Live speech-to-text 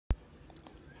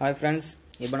Hi friends,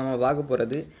 இப்போ நம்ம பார்க்க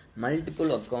போகிறது மல்டிபிள்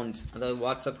அக்கௌண்ட்ஸ், அதாவது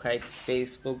வாட்ஸ்அப், ஹைக்,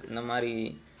 ஃபேஸ்புக் இந்த மாதிரி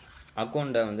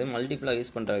அக்கௌண்ட்டை வந்து மல்டிபிளாக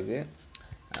யூஸ் பண்ணுறதுக்கு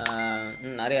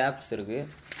நிறைய ஆப்ஸ் இருக்குது.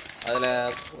 அதில்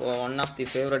one of the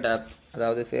favourite app,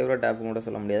 அதாவது ஃபேவரட் ஆப் கூட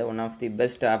சொல்ல முடியாது, one of the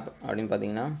best app அப்படின்னு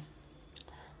பார்த்தீங்கன்னா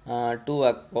டூ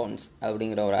அக்கௌண்ட்ஸ்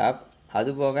அப்படிங்கிற ஒரு ஆப்.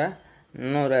 அதுபோக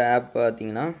இன்னொரு ஆப்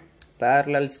பார்த்தீங்கன்னா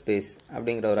parallel ஸ்பேஸ்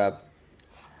அப்படிங்கிற ஒரு ஆப்.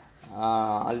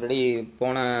 ஆல்ரெடி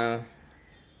போன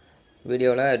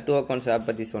வீடியோவில் டூ அக்கௌண்ட்ஸ் ஆப்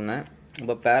பற்றி சொன்னேன்.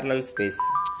 இப்போ parallel ஸ்பேஸ்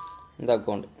இந்த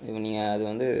அக்கௌண்ட், இப்போ நீங்கள் அது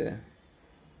வந்து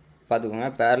பார்த்துக்கோங்க.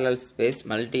 parallel ஸ்பேஸ்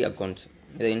மல்டி அக்கௌண்ட்ஸ்,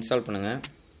 இதை இன்ஸ்டால் பண்ணுங்கள்.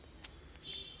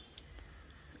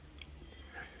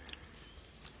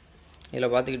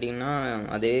 இதில் பார்த்துக்கிட்டிங்கன்னா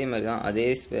அதே மாதிரி தான், அதே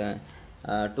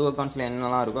டூ அக்கௌண்ட்ஸில்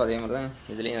என்னெல்லாம் இருக்கோ அதே மாதிரி தான்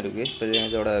இதுலேயும் இருக்குது. இப்போ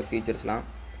இதோட ஃபீச்சர்ஸ்லாம்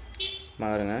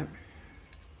பாருங்க.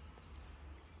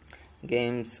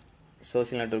 Games,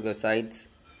 social network, sides,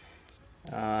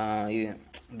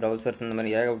 browsers, இந்த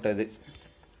மாதிரி ஏகப்பட்டது.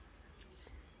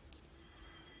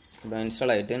 இப்போ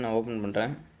இன்ஸ்டால் ஆகிட்டு நான் ஓப்பன்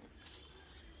பண்ணுறேன்.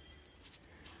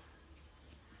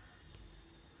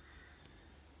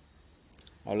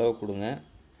 அலோவ் கொடுங்க,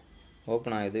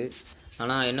 ஓப்பன் ஆகுது.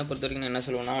 ஆனால் என்னை பொறுத்த வரைக்கும் என்ன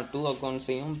சொல்லுவேன்னா, டூ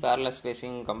அக்கௌண்ட்ஸையும் parallel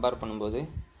ஸ்பேஸையும் கம்பேர் பண்ணும்போது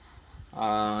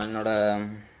என்னோடய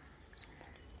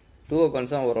டூ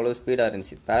அக்கௌண்ட்ஸ் தான் ஓரளவு ஸ்பீடாக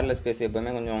இருந்துச்சு. parallel ஸ்பேஸ்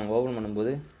எப்போவுமே கொஞ்சம் ஓப்பன்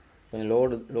பண்ணும்போது கொஞ்சம்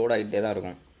லோட் ஆகிட்டே தான்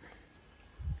இருக்கும்.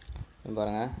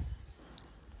 பாருங்கள்,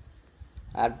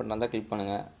 ஆட் பண்ணுறதா கிளிக்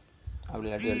பண்ணுங்கள், அப்படி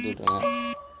இல்லாட்டி எடுத்து விட்ருங்க.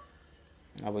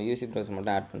 அப்போ யூசி ப்ரௌசர்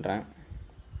மட்டும் ஆட்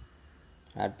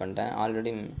பண்ணிட்டேன்.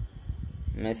 ஆல்ரெடி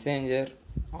மெசேஞ்சர்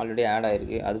ஆல்ரெடி ஆட்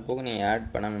ஆகிருக்கு. அது போக நீங்கள் ஆட்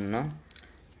பண்ணணும்னா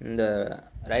இந்த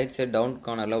ரைட் சைட் டவுன்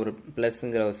கார்னரில் ஒரு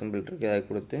ப்ளஸ்ங்கிற ஒரு சிம்பிள் இருக்குது, அதை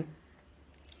கொடுத்து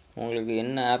உங்களுக்கு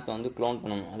என்ன ஆப்பை வந்து க்ளோன்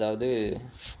பண்ணணும், அதாவது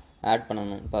ஆட்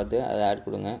பண்ணணும் பார்த்து அதை ஆட்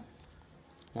கொடுங்க.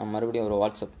 நான் மறுபடியும் ஒரு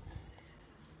வாட்ஸ்அப்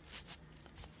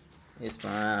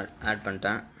ஆட்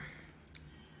பண்ணிட்டேன்.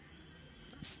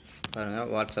 பாருங்கள்,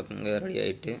 வாட்ஸ்அப் இங்கே ரெடி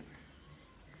ஆகிட்டு.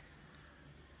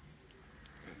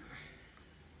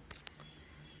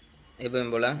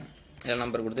 எப்பவும் போல் எல்லா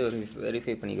நம்பர் கொடுத்து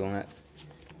வெரிஃபை பண்ணிக்கோங்க.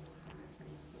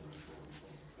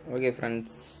 Okay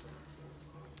friends,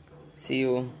 see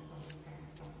you.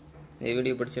 இந்த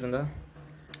வீடியோ பிடிச்சிருந்தா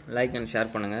லைக் அண்ட்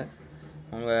ஷேர் பண்ணுங்கள்.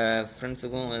 உங்கள்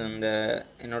ஃப்ரெண்ட்ஸுக்கும் இந்த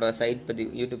என்னோடய சைட் பற்றி,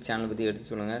 யூடியூப் சேனல் பற்றி எடுத்து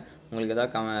சொல்லுங்கள். உங்களுக்கு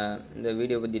எதாவது இந்த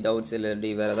வீடியோ பற்றி டவுட்ஸ்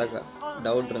இல்லாட்டி வேறு எதாவது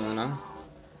டவுட் இருந்ததுன்னா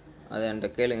அதை என்கிட்ட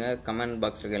கேளுங்க, கமெண்ட்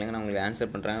பாக்ஸில் கேளுங்க, நான் உங்களுக்கு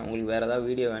ஆன்சர் பண்ணுறேன். உங்களுக்கு வேறு ஏதாவது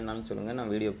வீடியோ வேணாலும் சொல்லுங்கள்,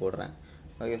 நான் வீடியோ போடுறேன்.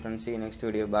 Okay friends, see you next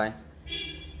video. Bye.